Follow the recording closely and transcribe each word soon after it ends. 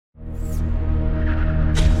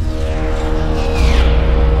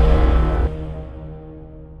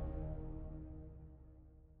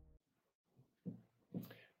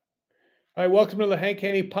Hi, welcome to the Hank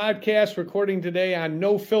Haney Podcast, recording today on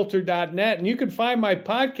nofilter.net. And you can find my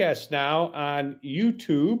podcast now on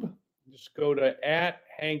YouTube. Just go to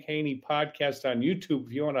 @Hank Haney Podcast on YouTube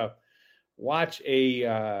if you want to watch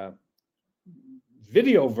a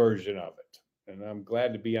video version of it. And I'm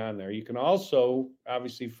glad to be on there. You can also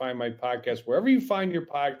obviously find my podcast wherever you find your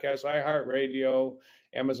podcasts, iHeartRadio,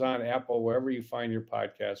 Amazon, Apple, wherever you find your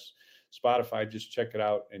podcasts. Spotify, just check it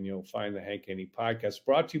out and you'll find the Hank Haney Podcast.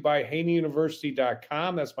 Brought to you by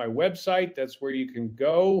HaneyUniversity.com. That's my website. That's where you can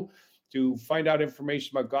go to find out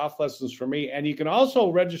information about golf lessons from me. And you can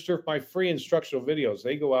also register for my free instructional videos.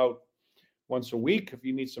 They go out once a week if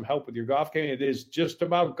you need some help with your golf game. It is just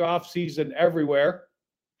about golf season everywhere.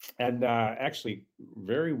 And actually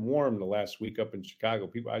very warm the last week up in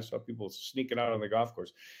Chicago. I saw people sneaking out on the golf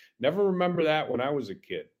course. Never remember that when I was a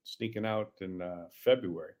kid, sneaking out in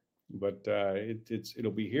February. But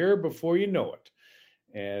it'll be here before you know it.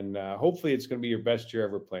 And hopefully it's going to be your best year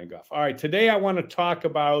ever playing golf. All right, today I want to talk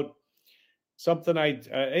about something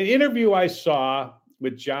an interview I saw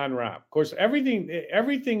with Jon Rahm. Of course,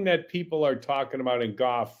 everything that people are talking about in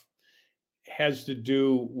golf has to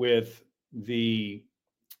do with the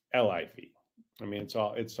LIV. I mean, it's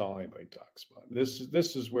all anybody talks about.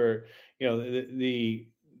 This is where, you know,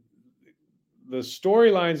 the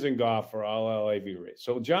storylines in golf are all LIV race.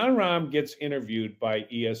 So Jon Rahm gets interviewed by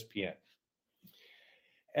ESPN.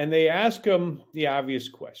 And they ask him the obvious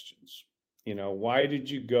questions. You know, why did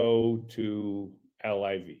you go to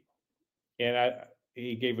LIV? And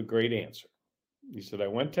he gave a great answer. He said, I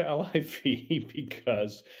went to LIV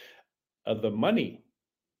because of the money.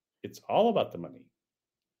 It's all about the money.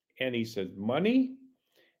 And he said, money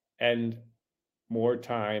and more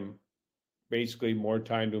time. Basically, more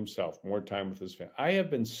time to himself, more time with his family. I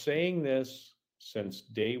have been saying this since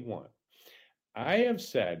day one. I have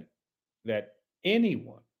said that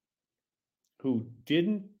anyone who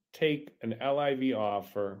didn't take an LIV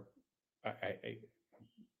offer,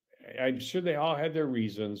 I'm sure they all had their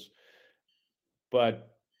reasons,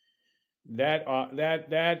 but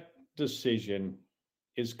that decision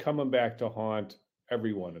is coming back to haunt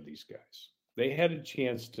every one of these guys. They had a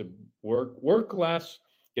chance to work less,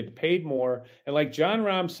 get paid more. And like Jon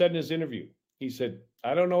Rahm said in his interview, he said,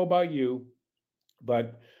 I don't know about you,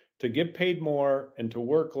 but to get paid more and to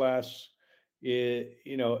work less, it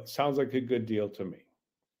sounds like a good deal to me.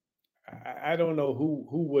 I don't know who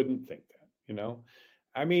wouldn't think that, you know?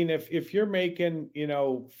 I mean, if you're making,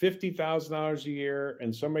 $50,000 a year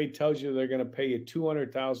and somebody tells you they're going to pay you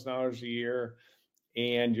 $200,000 a year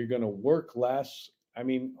and you're going to work less, I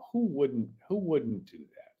mean, who wouldn't do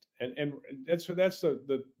that? And that's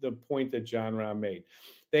the point that Jon Rahm made.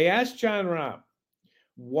 They asked Jon Rahm,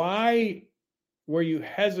 why were you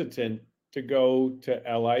hesitant to go to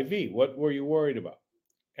LIV? What were you worried about?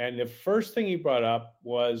 And the first thing he brought up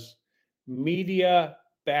was media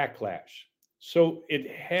backlash. So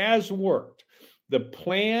it has worked. The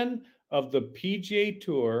plan of the PGA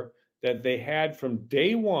Tour that they had from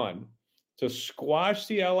day one to squash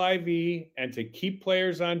the LIV and to keep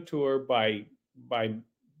players on tour by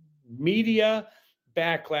media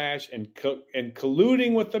backlash and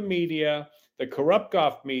colluding with the media, the corrupt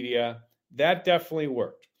golf media, that definitely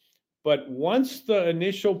worked. But once the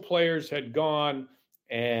initial players had gone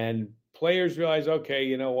and players realized, okay,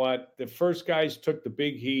 you know what, the first guys took the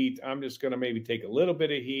big heat. I'm just going to maybe take a little bit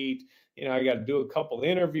of heat. I got to do a couple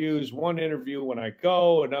interviews, one interview when I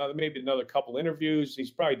go, maybe another couple interviews.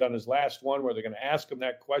 He's probably done his last one where they're going to ask him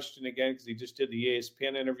that question again because he just did the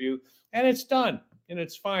ESPN interview, and it's done, and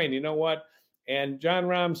it's fine. You know what? And Jon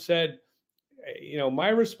Rahm said, my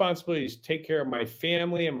responsibility is to take care of my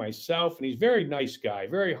family and myself. And he's a very nice guy,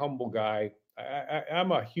 very humble guy.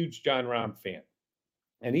 I'm a huge Jon Rahm fan.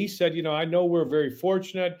 And he said, I know we're very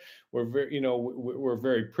fortunate. We're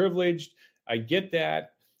very privileged. I get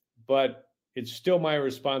that. But it's still my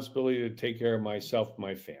responsibility to take care of myself and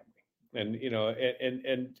my family. And, you know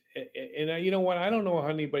what? I don't know how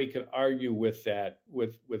anybody can argue with that,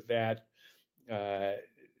 with that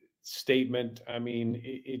statement. I mean,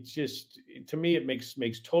 it just, to me, it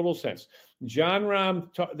makes total sense. Jon Rahm,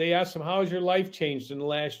 they asked him, how has your life changed in the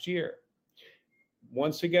last year?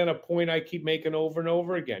 Once again, a point I keep making over and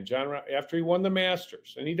over again. Jon Rahm, after he won the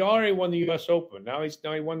Masters, and he'd already won the U.S. Open. Now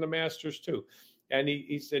he won the Masters too. And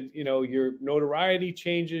he said, your notoriety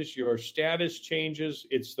changes, your status changes.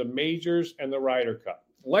 It's the majors and the Ryder Cup.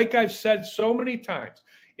 Like I've said so many times,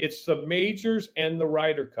 it's the majors and the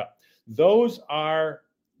Ryder Cup. Those are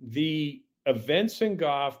the events in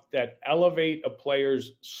golf that elevate a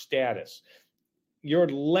player's status. Your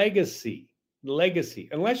legacy legacy,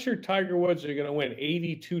 unless you're Tiger Woods, you're going to win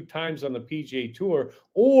 82 times on the PGA Tour,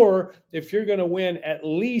 or if you're going to win at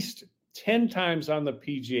least 10 times on the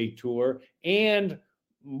PGA Tour and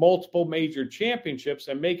multiple major championships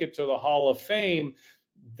and make it to the Hall of Fame.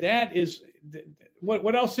 That is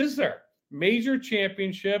what else is there? Major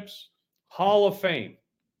championships, Hall of Fame.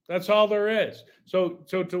 That's all there is. So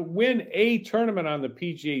to win a tournament on the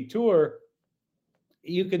PGA Tour,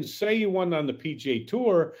 you can say you won on the PGA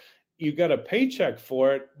Tour, you got a paycheck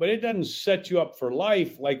for it, but it doesn't set you up for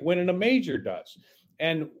life like winning a major does.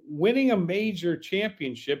 And winning a major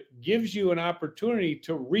championship gives you an opportunity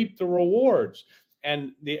to reap the rewards.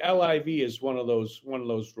 And the LIV is one of those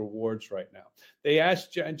rewards right now. They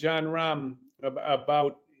asked Jon Rahm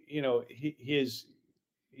about his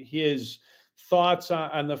thoughts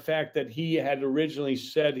on the fact that he had originally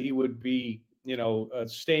said he would be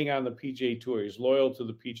staying on the PGA Tour. He's loyal to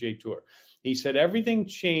the PGA Tour. He said everything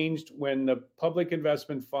changed when the Public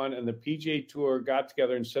Investment Fund and the PGA Tour got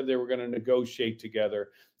together and said they were going to negotiate together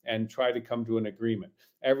and try to come to an agreement.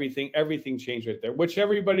 Everything changed right there, which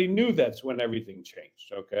everybody knew that's when everything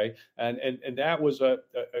changed. Okay. And that was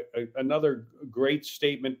another great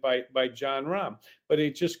statement by Jon Rahm, but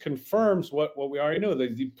it just confirms what we already knew.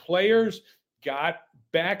 The players got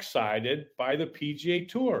backsided by the PGA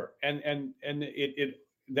Tour, and it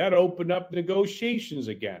that opened up negotiations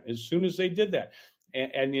again as soon as they did that.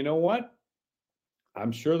 And you know what?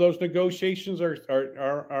 I'm sure those negotiations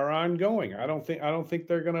are ongoing. I don't think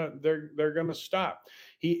they're gonna stop.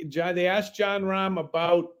 They asked Jon Rahm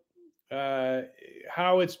about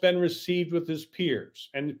how it's been received with his peers,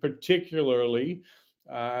 and particularly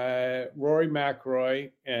Rory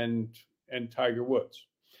McIlroy and Tiger Woods.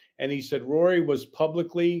 And he said Rory was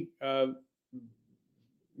publicly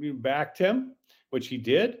backed him, which he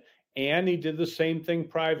did, and he did the same thing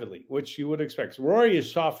privately, which you would expect. Rory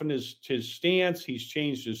has softened his stance. He's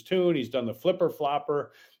changed his tune. He's done the flipper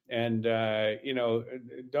flopper, and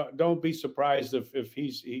don't be surprised if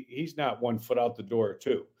he's not 1 foot out the door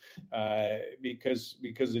too, because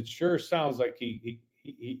it sure sounds like he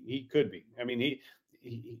could be. I mean,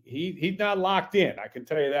 he's not locked in. I can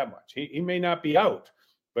tell you that much. He may not be out,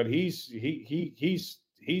 but he's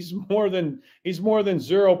more than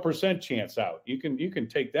 0% chance out. You can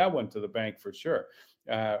take that one to the bank for sure.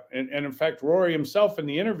 And in fact, Rory himself in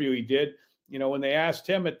the interview he did, when they asked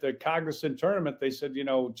him at the Cognizant tournament, they said,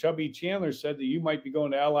 Chubby Chandler said that you might be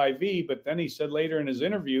going to LIV, but then he said later in his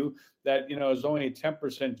interview that, there's only a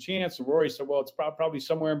 10% chance. And Rory said, well, it's probably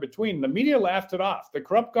somewhere in between. The media laughed it off. The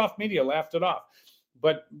corrupt golf media laughed it off.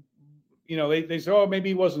 But, they said, oh, maybe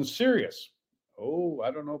he wasn't serious. Oh,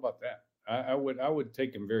 I don't know about that. I would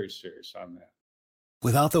take him very serious on that.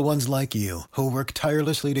 Without the ones like you, who work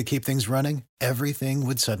tirelessly to keep things running, everything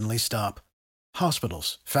would suddenly stop.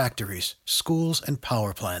 Hospitals, factories, schools, and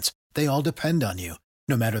power plants, they all depend on you.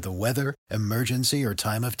 No matter the weather, emergency, or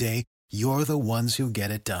time of day, you're the ones who get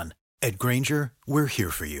it done. At Grainger, we're here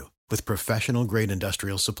for you with professional-grade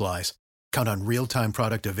industrial supplies. Count on real-time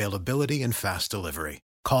product availability and fast delivery.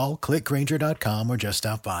 Call, click Grainger.com, or just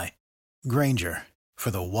stop by. Grainger,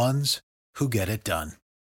 for the ones who get it done.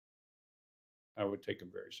 I would take him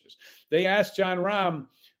very serious. They asked Jon Rahm,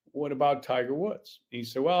 what about Tiger Woods? He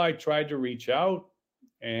said, well, I tried to reach out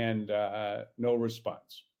and no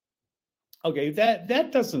response. Okay,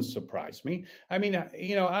 that doesn't surprise me. I mean,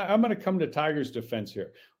 I'm going to come to Tiger's defense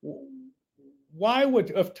here. Why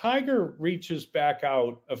would, if Tiger reaches back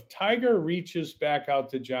out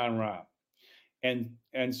to Jon Rahm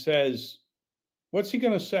and says, what's he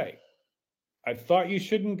going to say? I thought you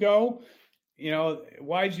shouldn't go.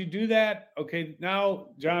 Why'd you do that? Okay, now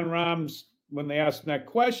Jon Rahm's, when they ask him that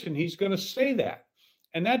question, he's going to say that.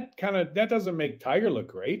 And that doesn't make Tiger look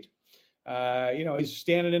great. He's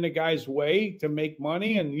standing in a guy's way to make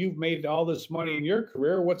money, and you've made all this money in your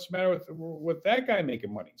career. What's the matter with that guy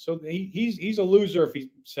making money? So he's a loser if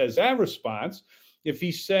he says that response. If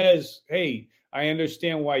he says, hey, I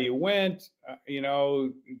understand why you went,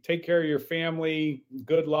 take care of your family,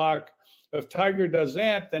 good luck. If Tiger does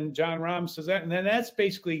that, then Jon Rahm says that, and then that's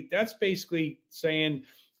basically saying,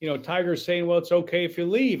 Tiger's saying, well, it's okay if you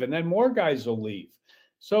leave, and then more guys will leave.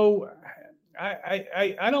 So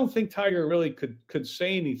I don't think Tiger really could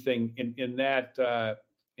say anything in that kind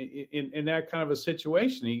of a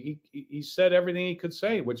situation. He said everything he could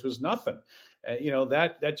say, which was nothing.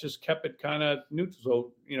 That just kept it kind of neutral.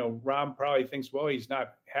 So Rahm probably thinks, well, he's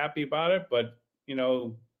not happy about it, but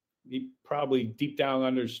he probably deep down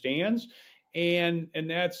understands, and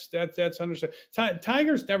that's understood.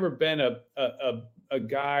 Tiger's never been a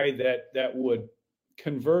guy that would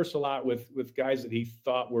converse a lot with guys that he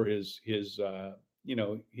thought were his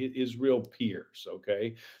his real peers.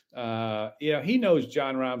 Okay. He knows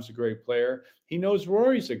Jon Rahm's a great player. He knows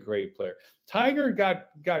Rory's a great player. Tiger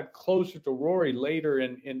got closer to Rory later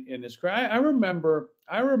in his career. I remember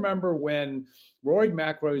when Rory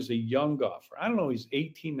McIlroy was a young golfer. I don't know, he's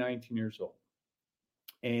 18, 19 years old.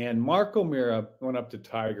 And Mark O'Meara went up to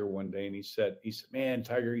Tiger one day and he said, man,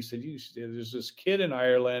 Tiger, he said, there's this kid in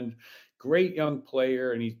Ireland, great young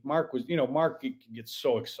player. And Mark gets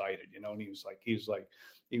so excited, and he was like,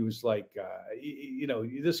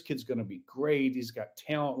 this kid's going to be great. He's got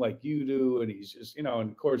talent like you do. And he's just, and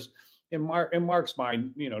of course, in Mark's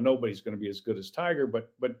mind, nobody's going to be as good as Tiger,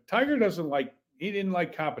 but Tiger he didn't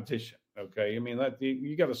like competition. Okay. I mean,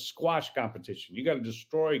 you got to squash competition. You got to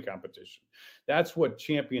destroy competition. That's what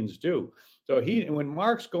champions do. So when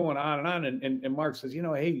Mark's going on and Mark says,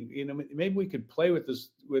 hey, maybe we could play with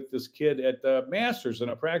this kid at the Masters in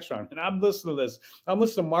a practice round. And I'm listening to this. I'm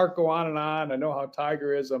listening to Mark go on and on. I know how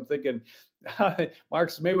Tiger is. I'm thinking, Mark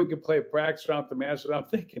says, maybe we could play a practice round at the Masters. I'm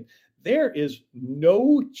thinking, there is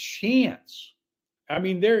no chance. I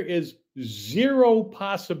mean, there is zero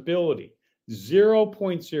possibility,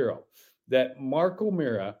 0.0, that Mark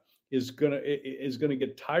O'Meara is gonna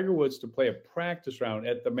get Tiger Woods to play a practice round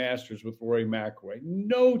at the Masters with Rory McIlroy.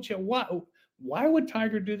 No chance. Why would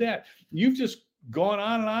Tiger do that? You've just gone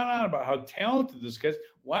on and on about how talented this guy is.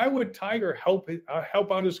 Why would Tiger help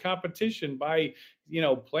out his competition by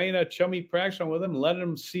playing a chummy practice round with him, letting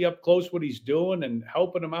him see up close what he's doing and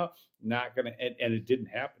helping him out? Not gonna, and it didn't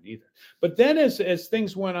happen either. But then as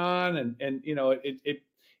things went on and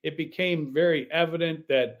it became very evident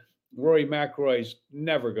that Rory McIlroy's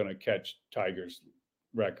never going to catch Tiger's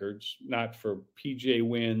records, not for PGA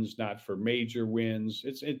wins, not for major wins.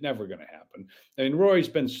 It's never going to happen. I mean, Rory's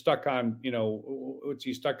been stuck on,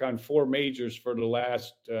 he's stuck on 4 majors for the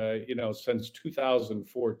last, since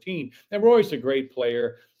 2014. And Rory's a great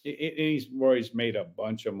player. Rory's made a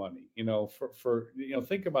bunch of money,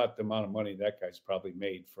 think about the amount of money that guy's probably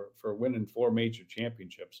made for winning 4 major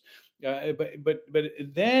championships. But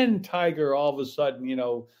then Tiger all of a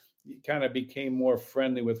sudden, kind of became more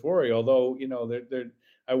friendly with Rory, although,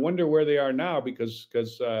 I wonder where they are now because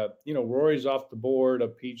Rory's off the board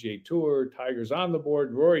of PGA Tour, Tiger's on the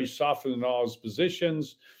board, Rory's softening all his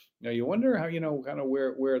positions. You wonder how, kind of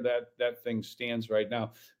where that thing stands right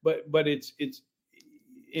now. But it's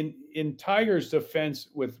in Tiger's defense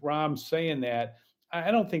with Rahm saying that,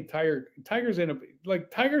 I don't think Tiger's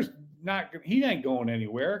he ain't going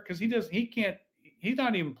anywhere because he's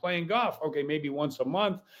not even playing golf. Okay, maybe once a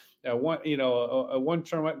month. One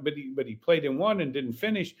tournament, but he played in one and didn't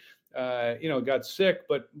finish. Got sick,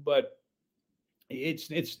 but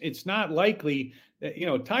it's not likely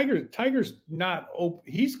that Tiger's not open.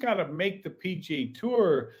 He's got to make the PGA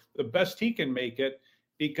Tour the best he can make it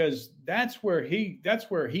because that's where he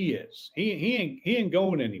is. He ain't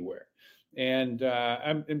going anywhere. And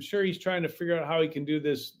I'm sure he's trying to figure out how he can do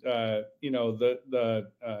this. The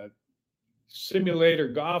simulator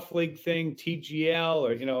golf league thing, TGL,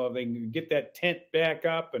 or they can get that tent back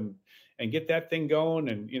up and get that thing going,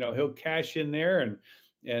 and he'll cash in there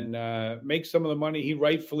and make some of the money he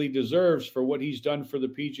rightfully deserves for what he's done for the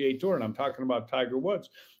PGA Tour. And I'm talking about Tiger Woods,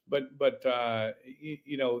 but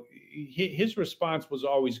his response was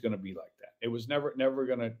always going to be like that. It was never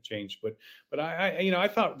going to change. But I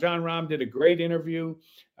thought Jon Rahm did a great interview.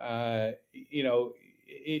 The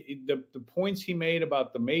points he made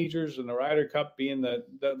about the majors and the Ryder Cup being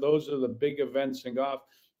those are the big events in golf.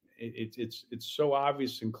 It's so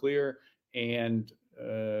obvious and clear, and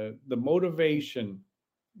the motivation,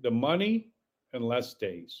 the money, and less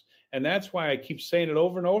days. And that's why I keep saying it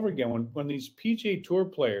over and over again. When these PGA Tour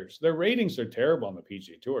players, their ratings are terrible on the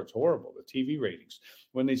PGA Tour. It's horrible, the TV ratings.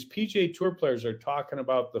 When these PGA Tour players are talking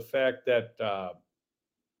about the fact that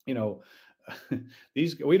we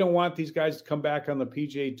don't want these guys to come back on the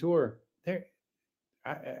PGA Tour.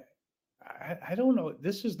 I don't know.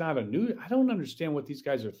 This is not I don't understand what these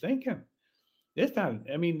guys are thinking. It's not.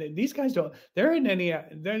 I mean, these guys don't. There's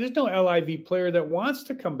no LIV player that wants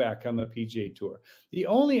to come back on the PGA Tour. The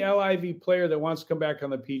only LIV player that wants to come back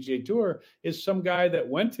on the PGA Tour is some guy that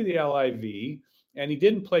went to the LIV and he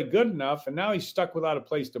didn't play good enough, and now he's stuck without a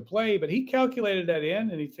place to play. But he calculated that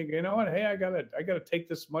in, and he thinking, you know what? Hey, I gotta take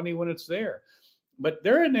this money when it's there. But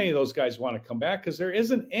there isn't any of those guys want to come back because there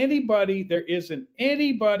isn't anybody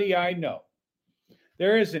I know.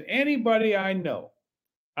 There isn't anybody I know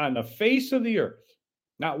on the face of the earth,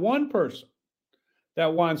 not one person,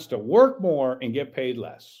 that wants to work more and get paid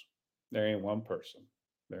less. There ain't one person.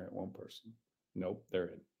 Nope,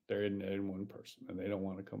 there isn't one person, and they don't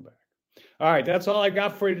want to come back. All right, that's all I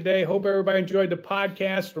got for you today. Hope everybody enjoyed the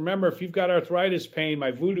podcast. Remember, if you've got arthritis pain,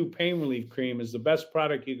 my Voodoo Pain Relief Cream is the best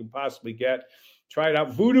product you can possibly get. Try it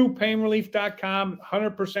out, voodoopainrelief.com,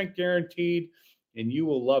 100% guaranteed, and you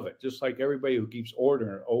will love it, just like everybody who keeps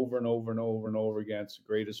ordering it over and over and over and over again. It's the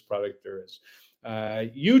greatest product there is.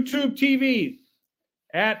 YouTube TV,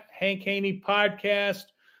 at Hank Haney Podcast,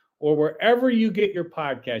 or wherever you get your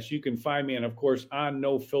podcasts, you can find me, and of course on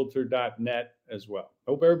nofilter.net as well.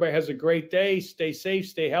 Hope everybody has a great day. Stay safe,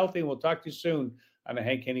 stay healthy, and we'll talk to you soon on the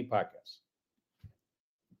Hank Haney Podcast.